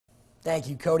Thank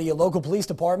you, Cody. A local police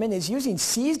department is using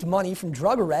seized money from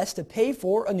drug arrests to pay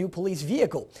for a new police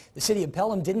vehicle. The city of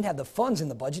Pelham didn't have the funds in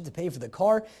the budget to pay for the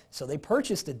car, so they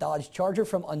purchased a Dodge Charger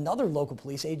from another local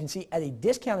police agency at a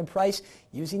discounted price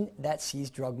using that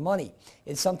seized drug money.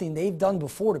 It's something they've done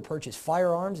before to purchase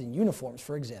firearms and uniforms,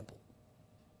 for example.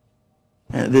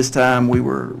 At this time, we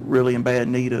were really in bad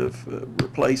need of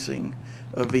replacing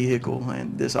a vehicle,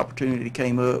 and this opportunity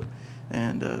came up.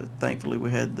 And thankfully,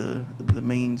 we had the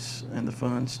means and the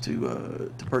funds to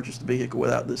purchase the vehicle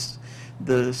without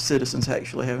the citizens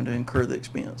actually having to incur the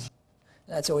expense.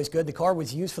 That's always good. The car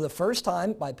was used for the first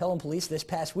time by Pelham police this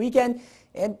past weekend.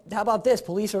 And how about this?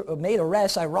 Police made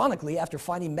arrests, ironically, after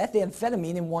finding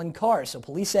methamphetamine in one car. So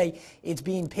police say it's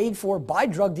being paid for by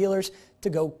drug dealers to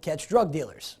go catch drug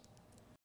dealers.